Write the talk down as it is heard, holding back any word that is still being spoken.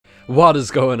What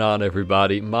is going on,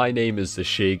 everybody? My name is the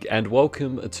Shig, and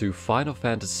welcome to Final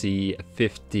Fantasy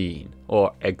 15,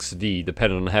 or XV,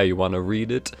 depending on how you want to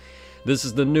read it. This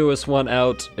is the newest one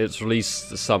out. It's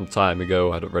released some time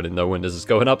ago. I don't really know when this is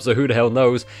going up, so who the hell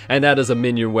knows? And that is a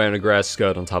minion wearing a grass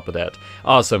skirt on top of that.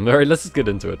 Awesome. Alright, let's just get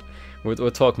into it. We'll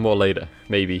talk more later,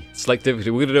 maybe. Select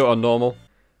difficulty. We're gonna do it on normal.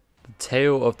 The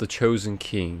Tale of the Chosen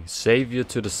King. Savior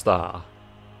to the Star.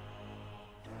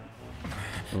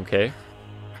 Okay.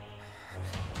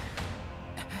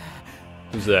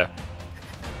 Who's there?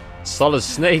 Solid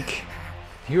Snake.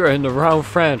 You are in the wrong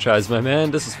franchise, my man.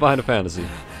 This is Final Fantasy.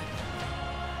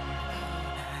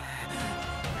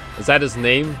 Is that his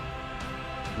name?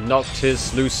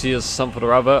 Noctis, Lucius, something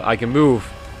or other. I can move.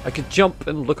 I can jump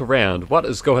and look around. What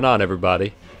is going on,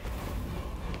 everybody?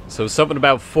 So something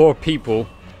about 4 people.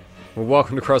 We're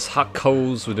walking across hot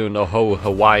coals. We're doing the whole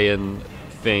Hawaiian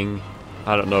thing.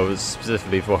 I don't know if it's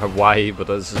specifically for Hawaii, but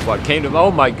this is what came to.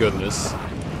 Oh my goodness.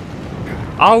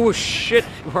 Oh shit,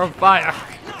 we're on fire.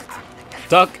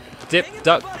 Duck, dip,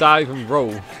 duck, dive, and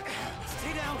roll.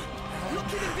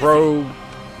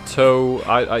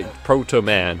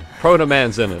 Proto-man.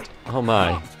 Proto-man's in it. Oh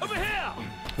my.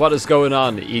 What is going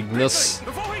on, Ignis?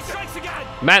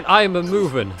 Man, I am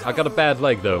moving. I got a bad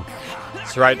leg though.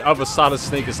 That's right, other Solid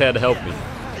Snake is here to help me.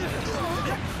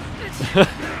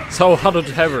 So 100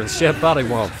 heavens, share body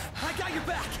warmth.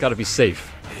 Gotta be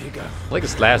safe. I like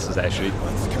his glasses actually.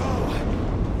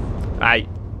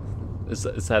 Is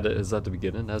that the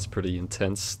beginning? That's a pretty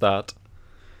intense start.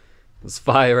 There's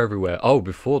fire everywhere. Oh,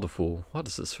 before the fall. What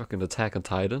is this, fucking Attack on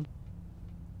Titan?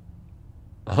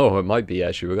 Oh, it might be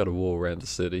actually. We got a wall around the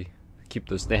city. Keep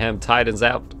those damn Titans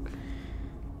out.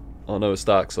 Oh no, it's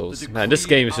Dark Souls. Man, this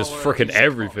game is just freaking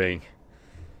everything.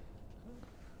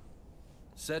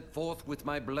 Set forth with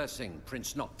my blessing,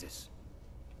 Prince Noctis.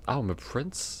 Oh, I'm a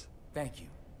prince? Thank you.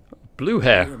 Blue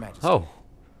hair. Oh.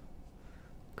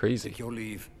 Crazy. Take your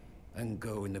leave and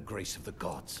go in the grace of the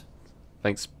gods.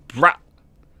 Thanks, brah.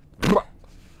 Brah.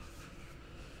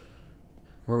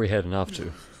 Where are we heading off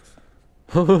to?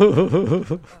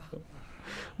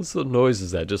 What sort of noise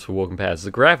is that just for walking past?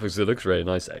 The graphics, it looks really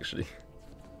nice actually.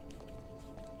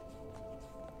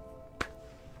 It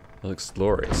looks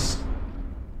glorious.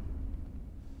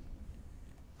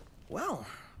 Well,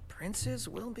 princes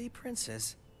will be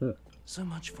princes. So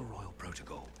much for royal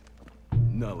protocol.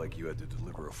 Not like you had to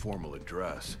deliver a formal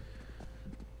address.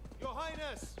 Your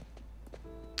Highness!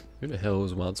 Who the hell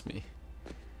wants me?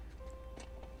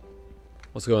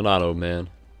 What's going on, old man?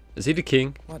 Is he the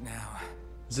king? What now?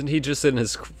 Isn't he just in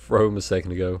his throne a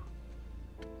second ago?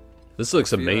 This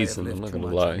looks amazing, I'm not gonna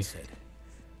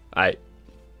lie.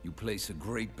 You place a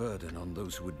great burden on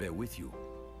those who would bear with you.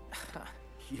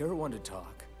 You're one to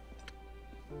talk.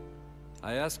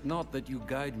 I ask not that you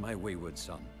guide my wayward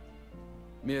son,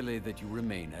 merely that you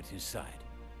remain at his side.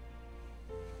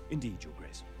 Indeed, Your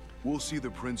Grace. We'll see the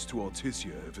prince to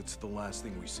Alticia if it's the last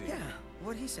thing we see. Yeah,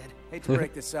 what he said. Hate to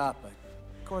break this up, but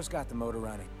Kor's got the motor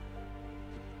running.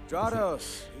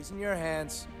 Stratos, he's in your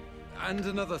hands. And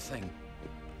another thing.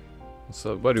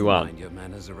 So, what do you want? Mind your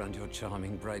manners around your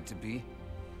charming bride-to-be.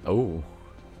 Oh.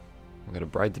 I got a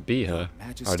bride to be, huh?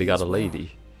 Majesty Already got a as well.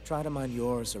 lady. Try to mind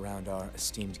yours around our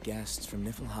esteemed guests from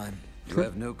Niflheim. You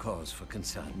have no cause for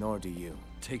concern. Nor do you.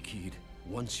 Take heed.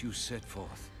 Once you set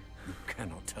forth, you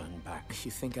cannot turn back.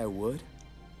 You think I would?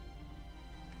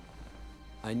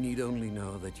 I need only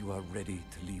know that you are ready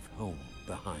to leave home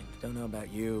behind. Don't know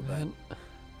about you, but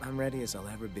I'm ready as I'll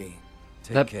ever be.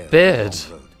 Take That care of bed.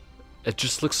 the long road. It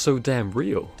just looks so damn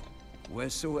real.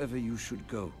 Wheresoever you should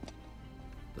go,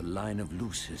 the line of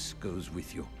Lucis goes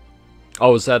with you.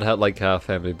 Oh, is that how, like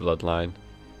family bloodline?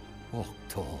 Walk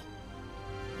tall,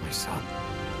 my son.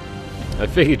 I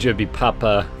figured you'd be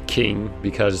Papa King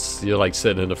because you're like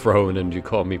sitting in the throne and you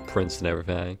call me Prince and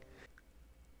everything.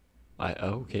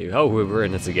 Okay. Oh, we're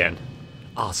in it again.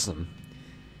 Awesome.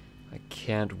 I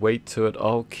can't wait till it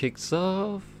all kicks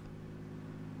off.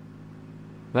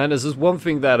 Man, this is one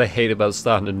thing that I hate about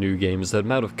starting a new game is the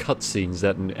amount of cutscenes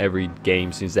that every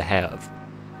game seems to have.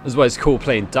 That's why it's cool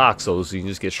playing Dark Souls, so you can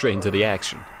just get straight into the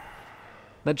action.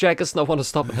 Now, Jack does not want to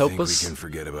stop and help us. We can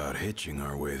forget about hitching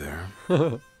our way there.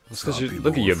 It's 'cause you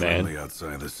look at you, man.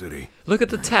 Outside the city. Look at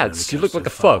the tats. You look like a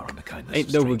fuck.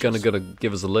 Ain't no one gonna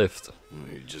give us a lift.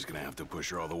 You're just gonna have to push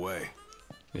her all the way.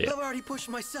 Yeah. I've already pushed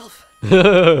myself to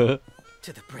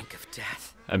the brink of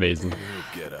death. Amazing.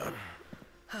 Get up.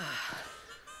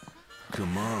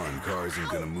 Come on, car isn't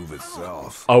gonna move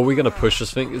itself. Oh, we're gonna push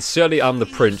this thing? Surely I'm the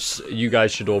prince. You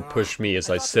guys should all push me as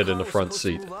I sit in the front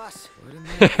seat.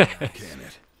 Can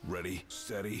it? Ready,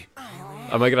 steady.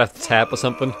 Am I gonna have to tap or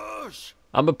something?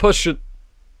 I'm gonna push it.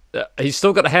 He's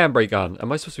still got a handbrake on.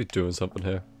 Am I supposed to be doing something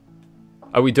here?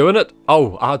 Are we doing it?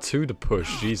 Oh, R2 to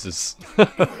push. Jesus.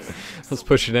 I was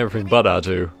pushing everything but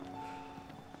R2.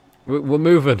 We're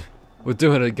moving. We're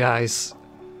doing it, guys.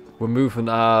 We're moving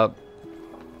our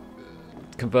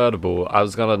convertible. I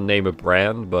was gonna name a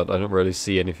brand, but I don't really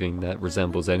see anything that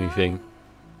resembles anything.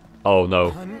 Oh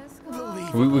no.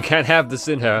 We can't have this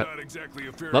in here.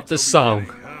 Not this song.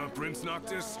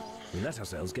 We let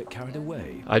ourselves get carried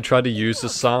away. I tried to use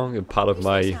this song in part of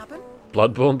my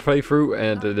Bloodborne playthrough,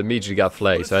 and it immediately got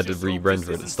flagged, so I had to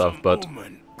re-render it and stuff, but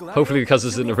hopefully because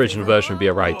this is an original version, it'll be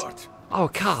alright. Oh,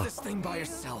 car! This thing by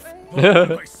yourself.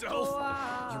 Myself?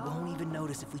 You won't even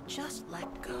notice if we just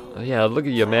let go. Yeah, look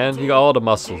at you, man. You got all the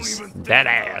muscles. That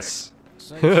ass.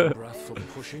 Save some breath for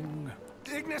pushing.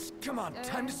 Ignis, come on,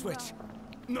 time to switch.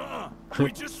 Nah,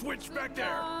 we just switched back there.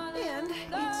 And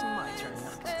it's my turn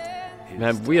next.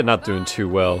 Man, we are not doing too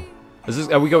well.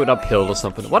 Are we going uphill or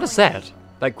something? What is that?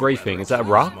 That grey thing, is that a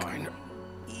rock?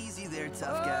 Easy there,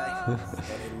 tough guy.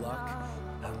 Any luck?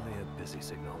 Only a busy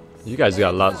signal. You guys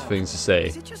got lots of things to say.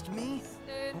 Is it just me?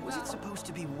 Or was it supposed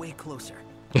to be way closer?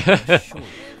 Surely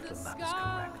the map is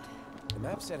correct. The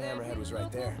map said Hammerhead was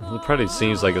right there. It probably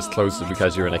seems like it's closer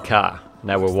because you're in a car.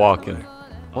 Now we're walking.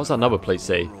 What's that number plate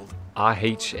say?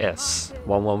 RHS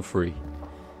 113.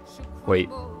 Wait.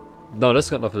 No, that's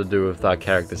got nothing to do with that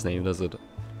character's name, does it?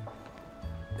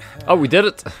 Oh, we did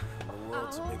it!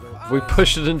 We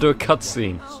pushed it into a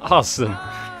cutscene. Awesome.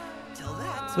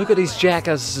 Look at these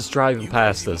jackasses just driving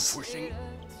past us.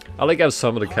 I like how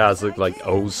some of the cars look like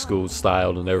old school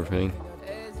style and everything.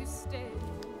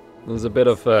 There's a bit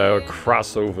of a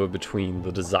crossover between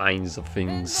the designs of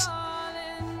things.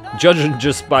 Judging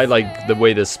just by like the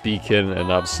way they're speaking, and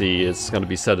obviously it's going to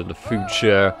be set in the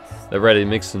future. They're really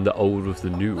mixing the old with the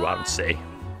new, I would say.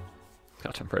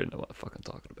 God, I don't know what the fuck I'm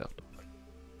talking about.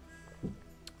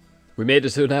 We made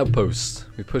it to an outpost.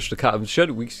 We pushed the car. We should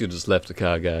have just left the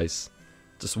car, guys.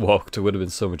 Just walked. It would have been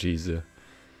so much easier.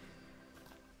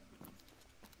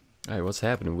 Alright, what's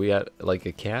happening? We at like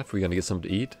a calf? We gonna get something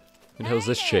to eat? Who the hell's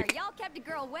this chick? Y'all kept a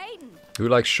girl waiting. Who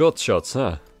likes short shots,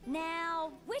 huh?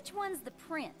 Now, which one's the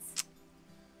prince?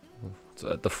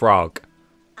 The frog.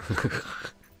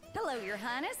 Hello, your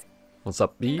highness. What's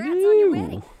up? Congrats on your Ew.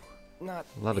 wedding. Not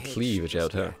A lot of hitched, cleavage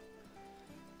out just here.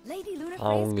 Lady Luna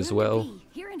Pong as well.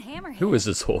 Here in Hammerhead. Who is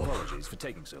this whore? Apologies for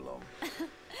taking so long.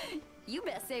 You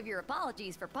best save your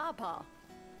apologies for Pawpaw.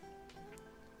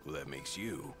 Well, that makes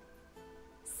you.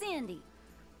 Cindy.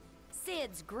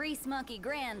 Sid's grease monkey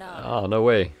granddaughter. Oh, no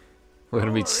way. We're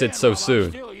gonna meet Sid so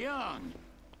soon. Still young.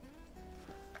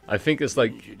 I think it's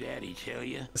like Did your daddy tell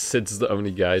you? Sid's the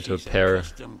only guy to She's a appear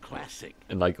custom classic.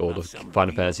 in like all the Not some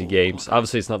Final Fantasy people games. want.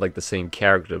 Obviously, it's not like the same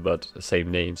character, but the same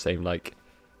name, same like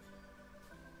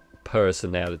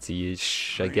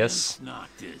personality-ish, I guess. Prince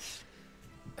Noctis.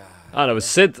 I don't know.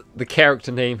 Sid, the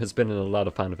character name, has been in a lot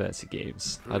of Final Fantasy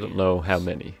games. I don't know how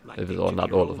many, Like if they it's all, took not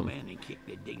your all of old them. man and kicked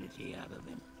the dignity out of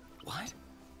him. What?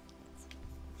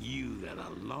 You got a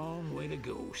long way to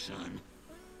go, son.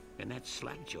 And that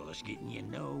slackjaw's getting you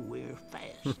nowhere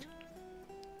fast.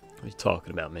 What are you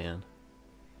talking about, man?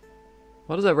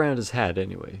 What is that around his head,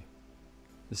 anyway?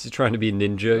 Is he trying to be a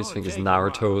ninja? He's thinking it's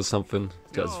Naruto or something?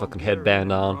 He's got his fucking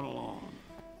headband on.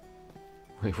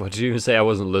 Wait, what did you even say? I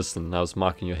wasn't listening. I was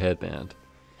mocking your headband.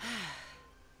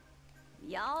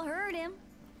 Y'all heard him.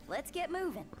 Let's get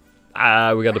moving.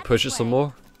 Ah, we got to push it some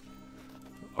more?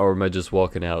 Or am I just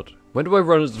walking out? When do I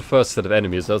run into the first set of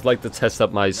enemies? I would like to test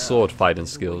up my sword fighting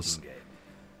skills.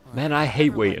 Man, I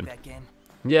hate waiting. That game.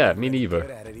 Yeah, me Good neither.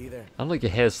 at it either. I don't like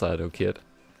your hairstyle though, kid.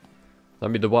 I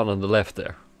mean the one on the left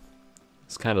there.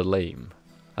 It's kind of lame.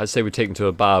 I'd say we take him to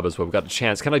a barber's where we got a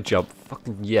chance. Can I jump?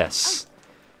 Fucking yes.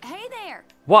 Hey there.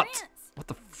 What? Prince. What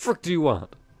the frick do you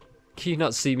want? Can you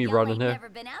not see me Y'all running ain't here? never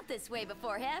been out this way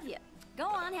before, have you? Go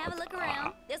on, have a look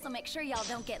around. This'll make sure y'all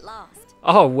don't get lost.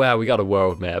 Oh wow, we got a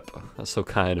world map. That's so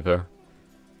kind of her.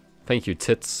 Thank you,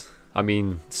 tits. I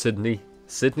mean, Sydney.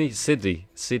 Sydney? Sydney.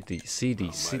 Sydney.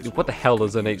 Sydney. Sydney. What the hell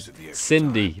is her name?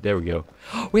 Cindy. There we go.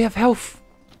 We have health.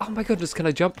 Oh my goodness, can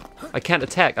I jump? I can't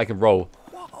attack. I can roll.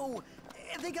 Whoa!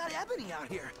 They got Ebony out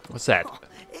here. What's that?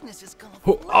 Ignis is gonna.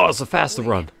 Oh, it's a faster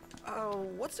run.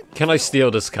 What's it? Can I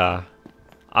steal this car?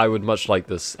 I would much like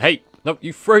this. Hey, no,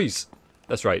 you freeze.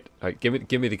 That's right. All right, give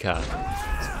me the car.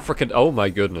 Frickin', oh my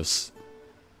goodness.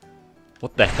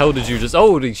 What the hell did you just?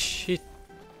 Holy shit!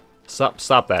 Stop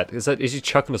that. Is he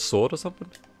chucking a sword or something?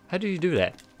 How did you do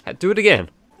that? Do it again.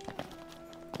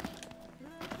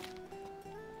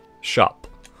 Shop.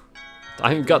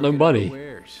 I ain't got no money.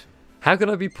 How can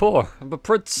I be poor? I'm a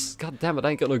prince. God damn it,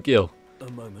 I ain't got no gil.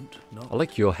 A moment, not I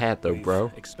like your hat though, We've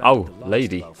bro. expended Oh, the last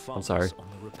lady. of our I'm funds sorry. on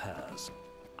the repairs.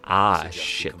 Ah, Suggest we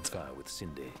shit. confer with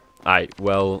Cindy. Alright,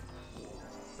 well,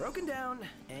 Broken down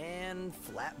and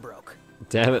flat broke.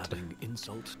 damn it. Adding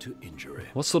insult to injury.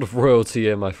 What sort of royalty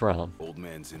am I from? Old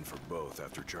man's in for both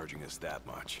after charging us that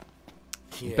much.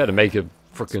 You better make it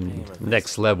frickin'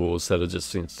 next level instead of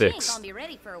just being She ain't fixed. gonna be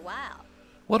ready for a while.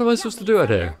 What am I supposed to do out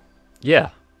here? Yeah.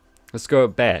 Let's go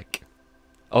back.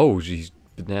 Oh, jeez.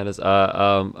 Bananas.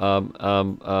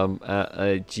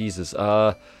 Jesus.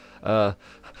 Ask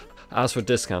for a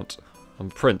discount. I'm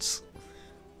Prince.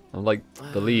 I'm like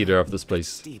the leader of this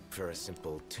place. Deep for a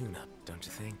simple tune-up, don't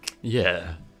you think?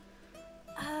 Yeah.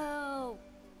 Oh,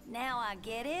 now I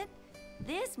get it.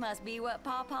 This must be what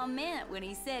Papa meant when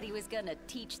he said he was gonna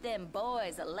teach them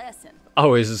boys a lesson.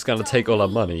 Oh, he's just gonna take all our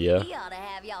money, yeah? He ought to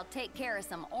have y'all take care of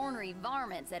some ornery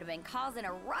varmints that have been causing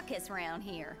a ruckus around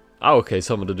here. Oh, okay,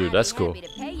 something to do. I'd That's be cool. happy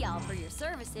to pay y'all for your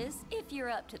services if you're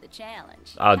up to the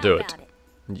challenge. I'll How do it.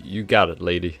 about You got it,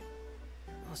 lady.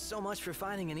 Well, so much for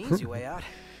finding an easy way out.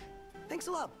 Thanks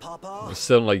a lot, Pawpaw. I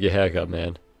still don't like your haircut,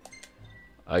 man.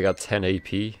 I got 10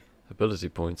 AP ability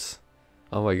points.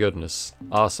 Oh my goodness.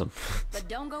 Awesome. But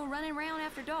don't go running around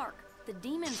after dark. The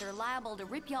demons are liable to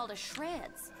rip y'all to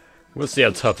shreds. We'll see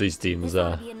how tough these demons This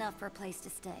ought are. to be enough for a place to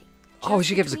stay. Oh, Just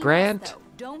she gives a between us, grand? though.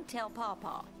 Don't tell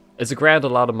Pawpaw. Is a grand a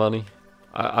lot of money?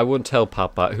 I wouldn't tell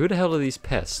Papa. Who the hell are these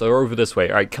pests? They're over this way.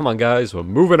 Alright, come on guys, we're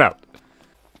moving out.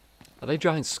 Are they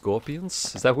giant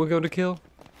scorpions? Is that what we're going to kill?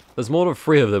 There's more than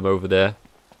 3 of them over there.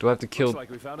 Do I have to kill... Looks like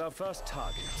we found our first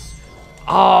targets.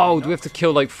 Oh, do we have to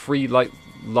kill like 3, like,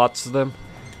 lots of them?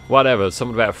 Whatever,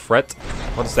 something about a threat.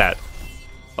 What is that?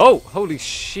 Oh, holy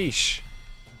sheesh.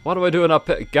 What am I doing up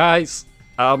here? Guys,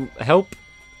 help.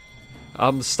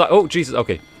 Oh, Jesus,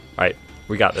 okay. Alright,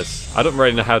 we got this. I don't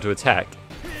really know how to attack.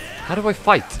 How do I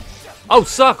fight? Oh,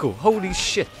 circle! Holy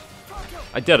shit.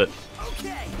 I did it.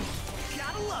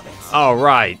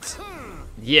 Alright.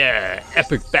 Yeah,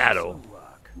 epic battle.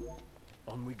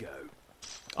 On we go.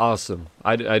 Awesome.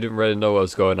 I didn't really know what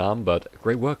was going on, but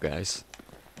great work, guys.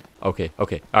 Okay.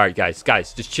 Alright, guys,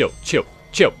 just chill.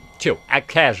 Act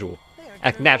casual.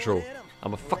 Act natural.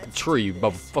 I'm a fucking tree, you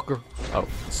motherfucker. Oh,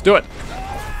 let's do it.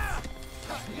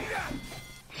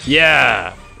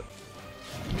 Yeah.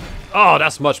 Oh,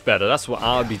 that's much better. That's what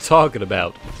I'll be talking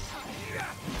about.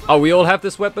 Oh, we all have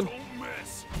this weapon?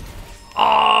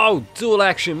 Oh, dual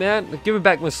action, man. Give me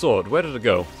back my sword. Where did it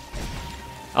go?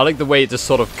 I like the way it just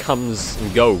sort of comes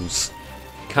and goes.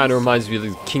 Kind of reminds me of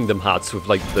the Kingdom Hearts with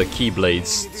like the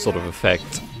Keyblades sort of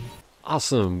effect.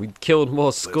 Awesome, we killed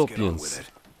more scorpions.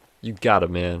 You got it,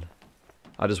 man.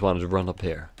 I just wanted to run up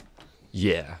here.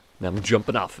 Yeah, now I'm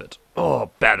jumping off it.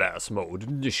 Oh, badass mode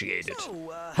initiated.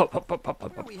 So, Hop, hop, hop, hop, hop,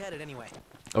 where are hop. we headed anyway?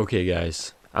 Okay,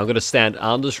 guys. I'm gonna stand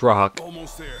on this rock,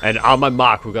 Almost there. and on my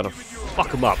mark, we're gonna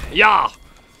fuck him up. Yeah!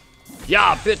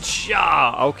 Yeah, bitch!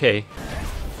 Yeah! Okay.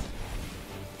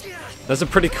 That's a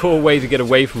pretty cool way to get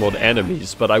away from all the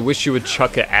enemies, but I wish you would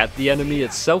chuck it at the enemy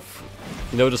itself.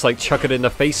 You know, just like chuck it in the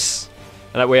face.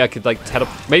 And that way I could like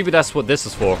maybe that's what this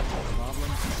is for.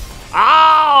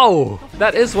 Ow!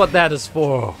 That is what that is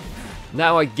for.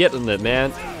 Now I get in it,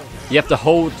 man. You have to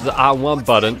hold the R1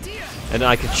 button, and then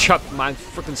I can chuck my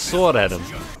freaking sword at him.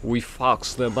 We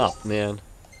fox them up, man.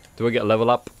 Do I get a level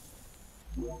up?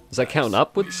 Does that count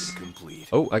upwards? Complete.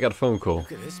 Oh, I got a phone call. What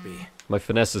could this be? My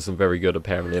finesse isn't very good,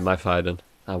 apparently. Am I fighting?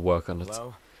 I'll work on it.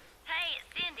 Hello? Hey,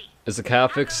 it's Cindy. Is the car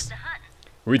fixed?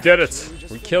 We did it!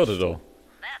 We killed it all.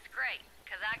 That's great,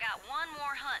 because I got one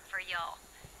more hunt for y'all.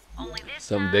 Only this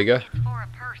Something time, bigger? it's for a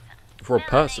person. For a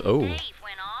person? Oh. Dave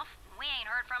went off, and we ain't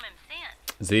heard from him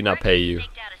since. Does he not pay you?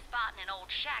 Picked out a spot in an old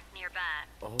shack nearby.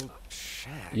 Old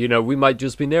shack. You know, we might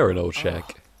just be near an old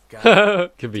shack.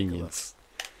 Got Convenience.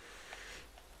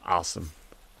 Awesome.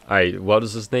 Alright, what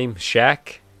is his name?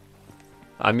 Shaq?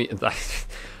 I mean,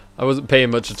 I wasn't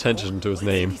paying much attention to his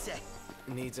name.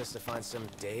 Needs us to find some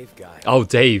Dave guy. Oh,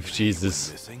 Dave,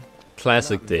 Jesus. Missing?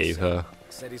 Classic Dave, huh?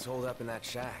 Said he's holed up in that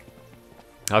shack.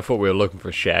 I thought we were looking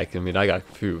for Shaq. I mean, I got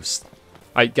confused.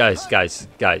 Alright, guys.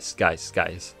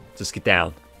 Just get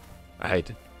down.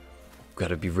 Alright.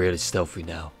 Gotta be really stealthy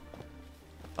now.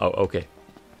 Oh, okay.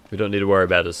 We don't need to worry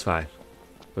about it, it's fine.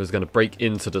 We're just gonna break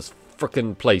into this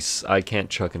frickin' place. I can't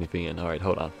chuck anything in. Alright,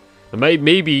 hold on.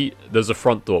 Maybe there's a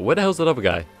front door. Where the hell's that other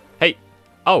guy? Hey!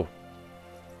 Oh!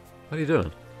 What are you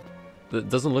doing? It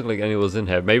doesn't look like anyone's in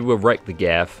here. Maybe we'll wreck the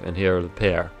gaff and here are the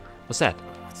pair. What's that?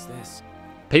 What's this?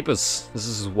 Papers. This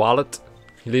is his wallet.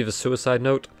 He leave a suicide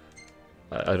note.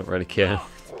 I don't really care.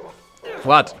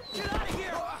 What?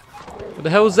 What the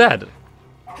hell is that?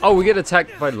 Oh, we get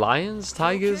attacked by lions,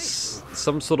 tigers,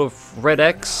 some sort of red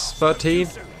X-13,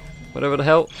 whatever the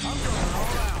hell.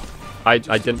 I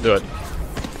didn't do it.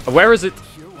 Where is it?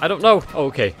 I don't know. Oh,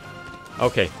 okay.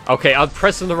 Okay, I'm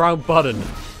pressing the wrong button.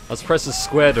 I was pressing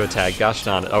square to attack. Gosh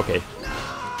darn it. Okay.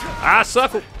 Ah,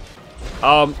 circle.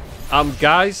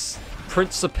 Guys,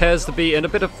 Prince appears to be in a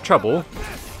bit of trouble.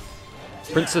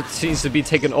 Prince seems to be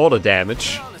taking all the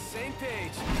damage.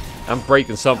 I'm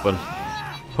breaking something.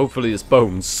 Hopefully it's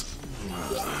bones.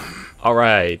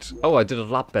 Alright. Oh, I did a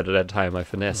lot better that time, my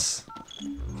finesse.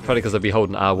 Probably because I'd be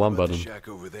holding R1 button. Shack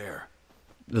over there.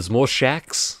 There's more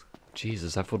shacks?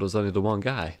 Jesus, I thought it was only the one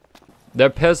guy. There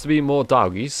appears to be more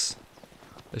doggies.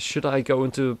 Should I go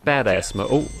into badass mode?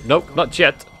 Oh, nope, not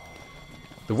yet.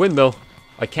 The windmill.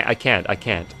 I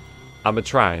can't. I'm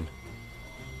trying.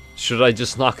 Should I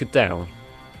just knock it down?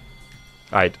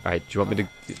 Alright, do you want me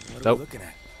to... Nope.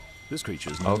 This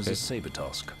creature is known as a saber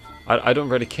tusk. I don't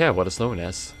really care what it's known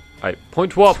as. Alright,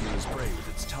 point warp. It prey with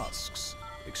its tusks,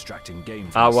 extracting game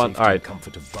I from the want- safety alright. and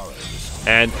comfort of burrows.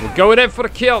 And we're going in for the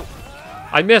kill.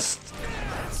 I missed.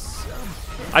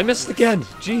 I missed again.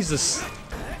 Jesus.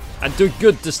 I'm doing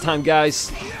good this time,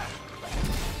 guys.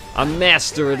 I'm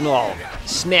mastering all.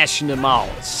 Smashing them all.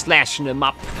 Slashing them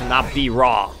up. And I'll be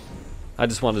raw. I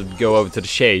just wanted to go over to the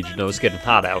shade. You know, it's getting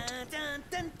hot out.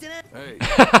 Hey,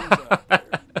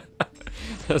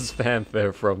 That's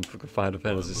fanfare from Final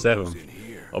Fantasy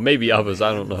VII. Or maybe others,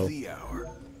 I don't know. The hour.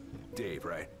 Dave,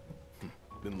 right?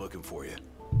 Been looking for you.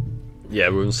 Yeah,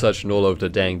 we're searching all over the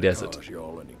dang desert. cause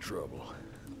y'all any trouble.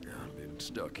 I've been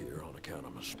stuck here on account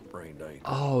of my sprained ankle.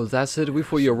 Oh, that's it. We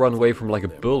thought you run away from like a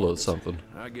bull or something.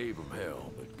 I gave him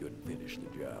hell, but couldn't finish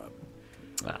the job.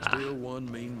 Ah. Still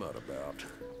one mean mutt about.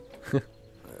 Well,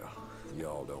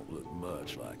 y'all don't look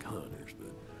much like hunters,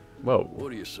 but Whoa.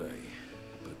 what do you say?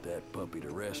 Put that puppy to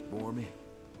rest for me?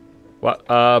 What?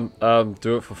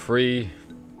 Do it for free.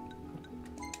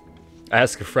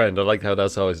 Ask a friend. I like how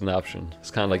that's always an option.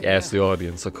 It's kind of like ask the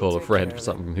audience or call a friend for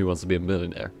something who wants to be a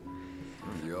millionaire.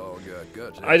 Y'all got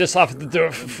guts. I just offered to do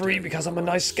it for free because I'm a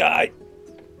nice guy.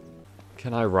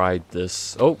 Can I ride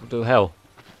this? Oh, the hell.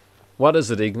 What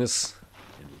is it, Ignis?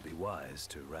 It would be wise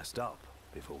to rest up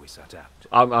before we set out.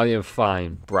 I am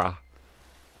fine, brah.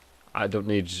 I don't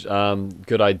need,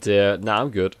 good idea. Nah, I'm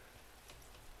good.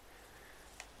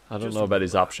 I don't Just know about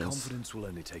these remember, options. Confidence will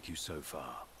only take you so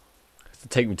far. To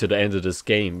take me to the end of this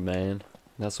game, man.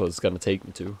 That's what it's gonna take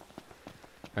me to.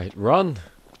 Alright, run.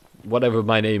 Whatever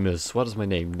my name is. What is my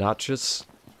name? Notchus?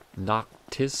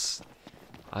 Noctis?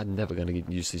 I'm never gonna get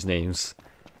used to these names.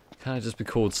 Can I just be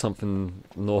called something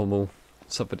normal?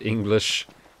 Something English?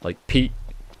 Like Pete?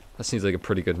 That seems like a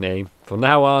pretty good name. From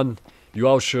now on, you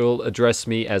all shall address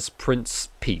me as Prince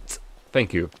Pete.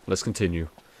 Thank you. Let's continue.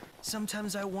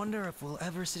 Sometimes I wonder if we'll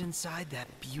ever sit inside that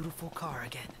beautiful car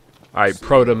again. Alright,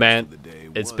 Proto Man. The day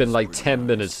It's was been like pretty 10 nice.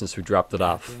 minutes since we dropped it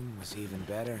off. Thing was even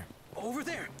better. Over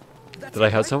there. That's Did I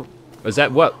have some? Is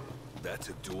that what? That's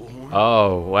a dual horn.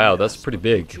 Oh, wow, that's pretty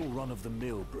big. You'll run of the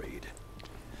mill breed.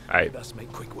 Alright. Best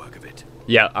make quick work of it.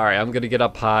 Yeah, alright, I'm gonna get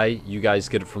up high. You guys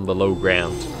get it from the low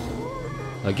ground.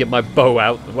 I'll get my bow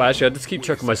out. Well, actually, I'll just keep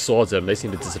chucking my swords at them. They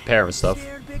seem to disappear and stuff.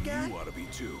 scared, big guy? You ought to be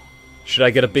too. Should I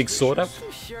get a big sword out?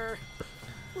 Sure.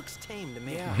 Looks tame to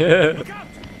me.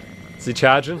 Is he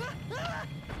charging?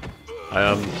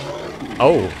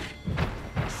 Oh.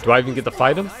 Do I even get to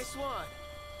fight him? Nice one.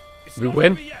 We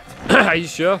win? Are you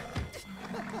sure?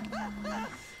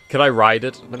 Can I ride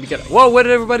it? Let me get... Whoa, where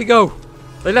did everybody go?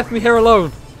 They left me here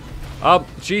alone.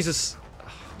 Jesus.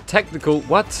 Technical,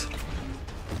 what?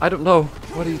 I don't know.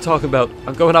 What are you talking about?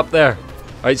 I'm going up there.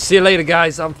 Alright, see you later,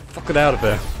 guys. I'm fucking out of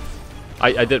here.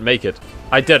 I didn't make it.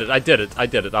 I did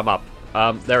it. I'm up.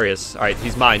 There he is. Alright,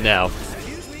 he's mine now.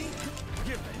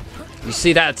 You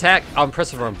see that attack? I'm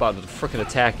pressing the wrong button to frickin'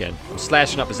 attack in. I'm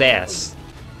slashing up his ass.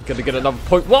 Gonna get another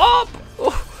point. Whoop!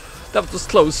 Oh, that was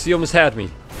close. He almost had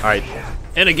me. Alright.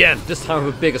 And again, this time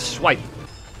with a bigger swipe.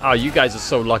 Oh, you guys are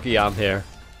so lucky I'm here.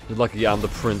 You're lucky I'm the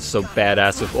prince, so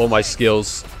badass with all my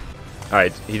skills.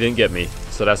 Alright, he didn't get me,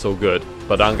 so that's all good.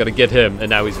 But I'm gonna get him, and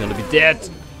now he's gonna be dead.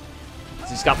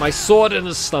 He's got my sword in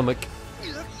his stomach.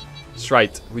 That's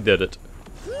right, we did it.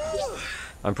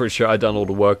 I'm pretty sure I done all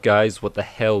the work, guys. What the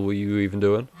hell were you even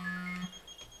doing?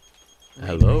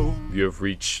 Hello, you have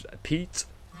reached Pete,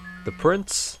 the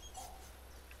prince.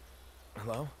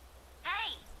 Hello?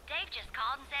 Hey, Dave just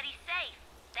called and said he's safe.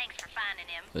 Thanks for finding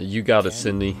him. You got it,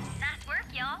 Cindy. Nice work,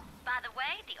 y'all. By the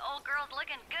way, the old girl's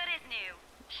looking good as new.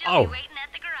 She'll Oh. be waiting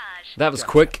at the garage. That was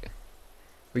quick.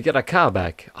 We get our car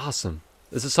back. Awesome.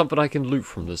 Is there something I can loot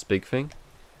from this big thing?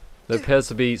 There appears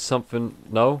to be something...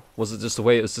 No? Was it just the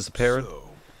way it was disappearing? So,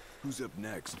 Who's up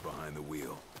next behind the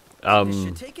wheel? This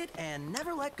should take it and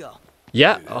never let go.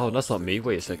 Yeah. Oh, that's not me.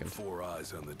 Wait a second. 4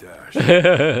 eyes on the dash. I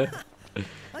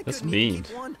That's couldn't even mean.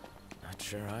 keep one. Not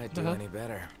sure I'd do any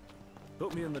better.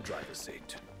 Put me in the driver's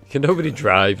seat. Can nobody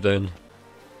drive then?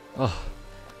 Oh,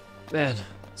 man.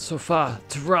 So far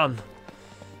to run.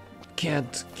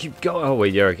 Can't keep going. Oh,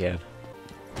 wait, yeah, I can.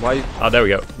 Why? Oh, there we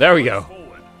go. There we go.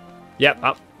 Yep,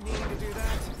 up.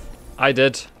 I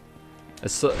did.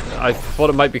 I thought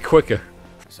it might be quicker.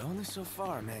 There's only so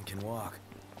far a man can walk.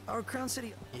 Our Crown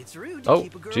City. It's rude to Oh,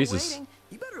 keep a girl Jesus. waiting.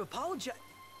 You better apologize.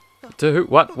 To who?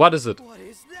 What? What is it? What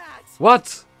is that?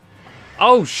 What?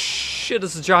 Oh, shit,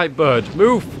 it's a giant bird.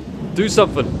 Move. Do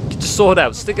something. Get your sword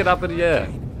out. Stick it up in the air.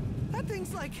 That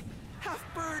thing's like half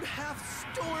bird,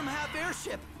 half storm, half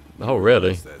airship. Oh,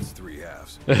 really? That's 3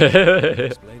 halves.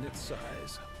 Explain its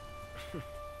size.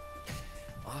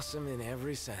 Awesome in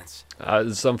every sense.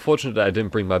 It's unfortunate that I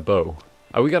didn't bring my bow.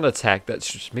 Are we gonna attack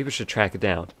that? Maybe we should track it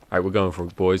down. Alright, we're going for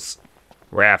it, boys.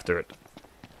 We're after it.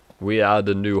 We are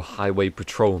the new highway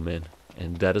patrolmen,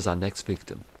 and that is our next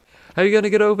victim. How you gonna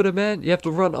get over there, man? You have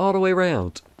to run all the way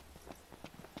around.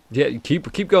 Yeah,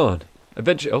 keep going.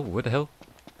 Eventually, oh, what the hell?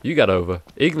 You got over.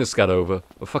 Ignis got over.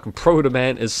 The fucking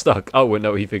Proto-Man is stuck. Oh, wait,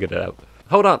 no, he figured it out.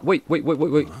 Hold on, wait.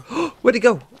 Where'd he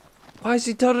go? Why is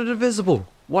he totally invisible?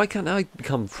 Why can't I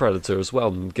become Predator as well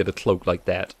and get a cloak like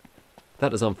that?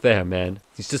 That is unfair, man.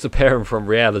 He's disappearing from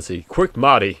reality. Quick,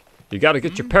 Marty. You gotta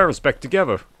get your parents back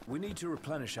together. We need to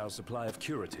replenish our supply of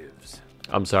curatives.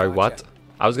 I'm sorry, what?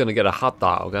 I was gonna get a hot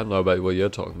dog. I don't know about what you're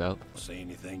talking about. See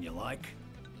anything you like?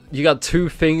 You got 2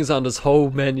 things on this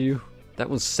whole menu. That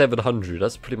one's 700.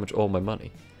 That's pretty much all my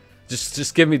money.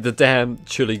 Just give me the damn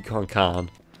chili con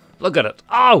carne. Look at it.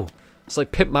 Oh! It's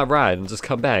like pimp my ride and just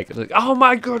come back. And like, oh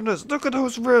my goodness, look at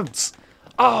those ribs.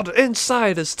 Oh, the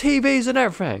inside is TVs and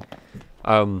everything.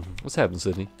 What's happened,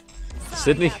 Sydney?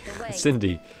 Sydney?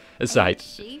 Cindy. It's right.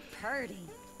 She purty.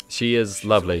 She is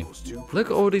lovely. Look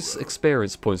at all these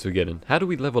experience points we're getting. How do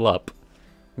we level up?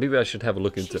 Maybe I should have a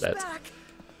look into She's that. back.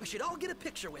 We should all get a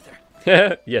picture with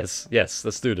her. Yes,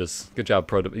 let's do this. Good job,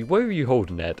 Proto. Where were you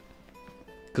holding that?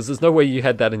 Because there's no way you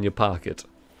had that in your pocket.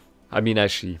 I mean,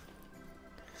 actually,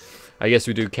 I guess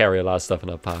we do carry a lot of stuff in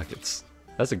our pockets.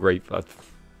 That's a great fun.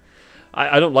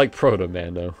 I don't like Proto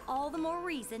Man though. All the more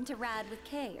reason to ride with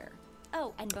care.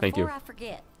 Oh, and Thank you. before I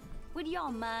forget, would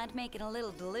y'all mind making a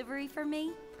little delivery for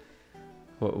me?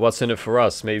 What's in it for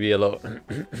us? Maybe a little.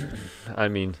 I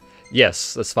mean,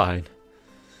 yes, that's fine.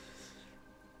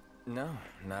 No,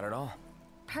 not at all.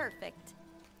 Perfect.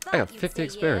 I got Thought you'd 50 say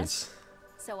experience.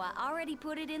 yes, so I already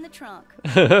put it in the trunk.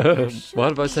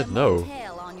 What if I said no?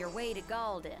 Motel on your way to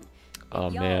Galden. Oh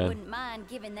If y'all man. wouldn't mind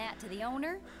giving that to the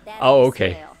owner, that'd Oh be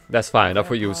okay. swell. That's fine. I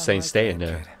thought you were Grandpa, saying my staying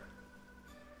there.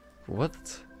 grandkid.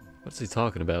 What? What's he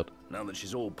talking about? Now that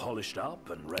she's all polished up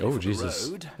and ready Oh for Jesus!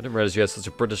 the road, I didn't realize you had such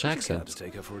a British would you care accent. to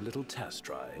take her for a little test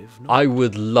drive. I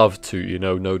would love to, you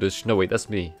know, notice. No, wait, that's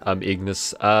me. I'm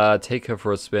Ignis. Take her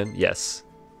for a spin. Yes.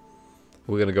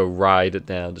 We're gonna go ride it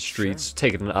down the streets,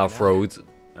 take it off road.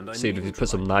 And I See if need you you put to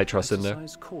some like nitros in there.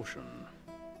 exercise caution.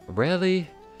 Really?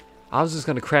 I was just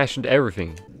gonna crash into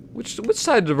everything. Which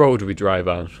side of the road do we drive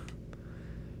on?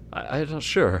 I'm not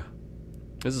sure.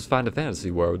 This is Final Fantasy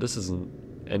World. This isn't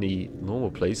any normal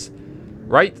place.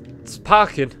 Right? It's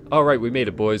parking. Alright, we made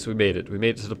it, boys. We made it. We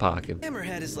made it to the parking.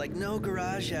 Hammerhead is like no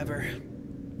garage ever.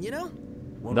 You know?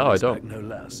 One No, would I don't. expect no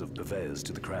less of purveyors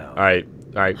to the crown. Alright.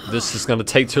 This is gonna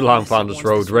take too long on this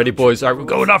road. Ready, boys? Alright, we're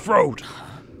going off-road!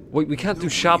 Wait, we can't do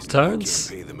sharp turns?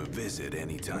 Pay them a visit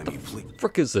anytime you please.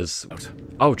 Frick is this?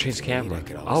 Oh, change camera.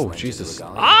 could always Oh, lend you Jesus. to the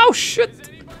Oh, shit!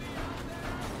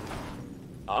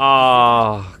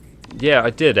 Yeah, I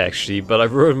did actually, but I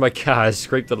ruined my car. I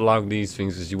scraped it along these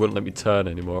things because you wouldn't let me turn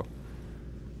anymore.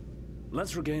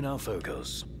 Let's regain our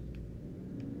focus.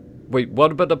 Wait,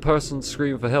 what about the person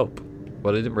screaming for help?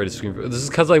 Well, I didn't really scream for. This is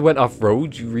because I went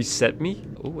off-road? You reset me?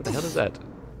 Oh, what the hell is that?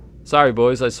 Sorry,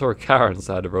 boys. I saw a car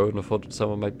inside the road and I thought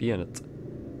someone might be in it.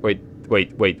 Wait.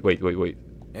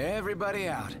 Everybody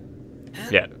out.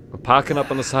 Yeah, we're parking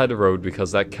up on the side of the road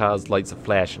because that car's lights are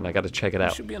flashing. I gotta check it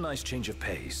out. Should be a nice change of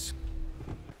pace.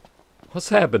 What's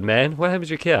happened, man? What happened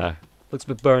to your car? Looks a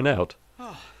bit burned out.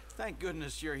 Oh, thank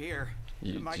goodness you're here.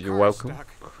 My You're car's welcome, stuck.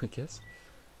 I guess.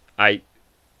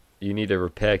 You need a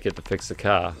repair kit to fix the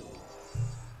car.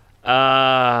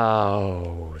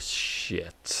 Oh,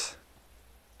 shit.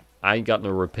 I ain't got no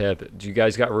repair kit. Do you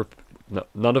guys got no,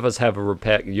 none of us have a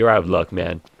repair. You're out of luck,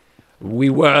 man. We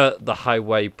were the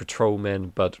highway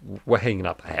patrolmen, but we're hanging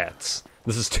up hats.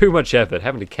 This is too much effort,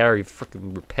 having to carry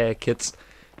freaking repair kits.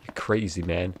 You're crazy,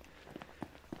 man.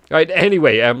 Alright,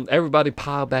 anyway, everybody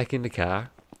pile back in the car.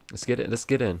 Let's get in. Let's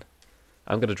get in.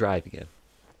 I'm gonna drive again.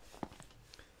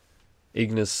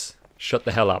 Ignis, shut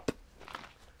the hell up.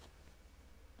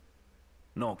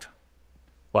 Noct,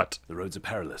 What? the roads are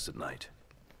perilous at night.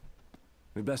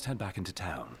 We'd best head back into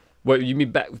town. What, you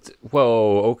mean back?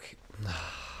 Whoa, okay.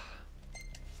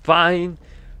 Fine.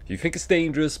 You think it's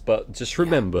dangerous, but just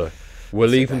remember, we're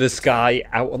leaving this guy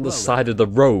out on the side of the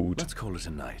road Let's call it a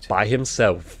night. by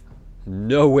himself.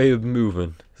 No way of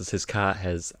moving, because his car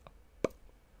has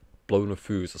blown a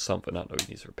fuse or something. I don't know,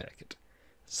 he needs to repair it.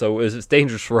 So it's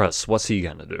dangerous for us. What's he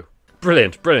gonna do?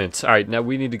 Brilliant, brilliant. Alright, now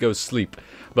we need to go sleep.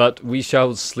 But we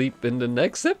shall sleep in the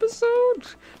next episode.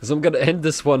 So I'm gonna end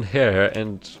this one here,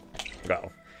 and,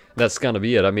 well, that's gonna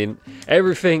be it. I mean,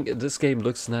 everything in this game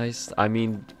looks nice. I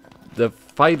mean, the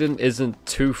fighting isn't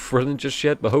too thrilling just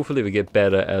yet, but hopefully we get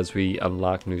better as we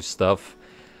unlock new stuff.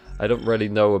 I don't really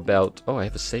know about... Oh, I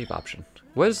have a save option.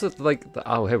 Where's the, like...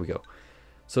 Oh, here we go.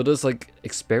 So there's, like,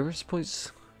 experience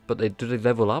points... But do they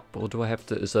level up, or do I have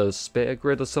to... Is there a spare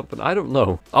grid or something? I don't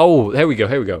know. Oh, here we go,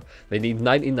 here we go. They need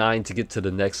 99 to get to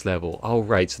the next level.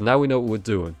 Alright, so now we know what we're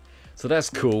doing. So that's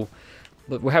cool.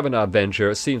 But we're having an adventure.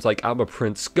 It seems like I'm a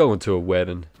prince going to a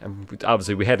wedding. And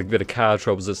obviously we had a bit of car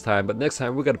troubles this time, but next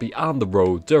time we're going to be on the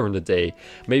road during the day.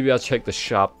 Maybe I'll check the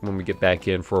shop when we get back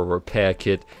in for a repair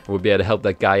kit. And we'll be able to help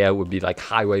that guy out. We'll be like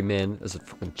highwaymen. There's a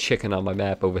fucking chicken on my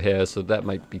map over here, so that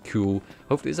might be cool.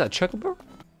 Hopefully, is that Chocobird?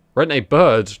 Redneck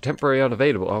bird, temporary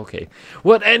unavailable. Okay.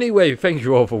 Well, anyway, thank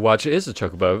you all for watching. It's a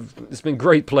Chocobo. It's been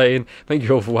great playing. Thank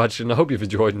you all for watching. I hope you've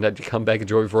enjoyed and that you come back and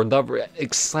join for another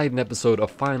exciting episode of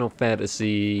Final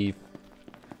Fantasy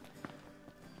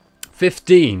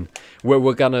 15, where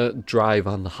we're gonna drive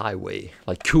on the highway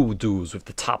like cool dudes with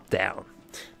the top down.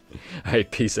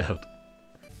 Alright, peace out.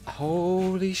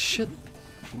 Holy shit.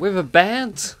 We have a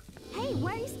band? Hey,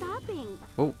 where are you stopping?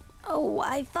 Oh. Oh,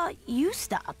 I thought you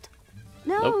stopped.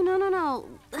 No, Nope. no.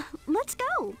 Let's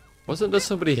go. Wasn't there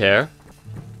somebody here?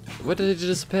 Where did they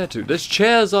disappear to? There's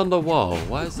chairs on the wall.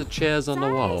 Why is the chairs on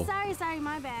the wall? Sorry,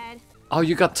 my bad. Oh,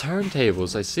 you got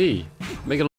turntables, I see. Make a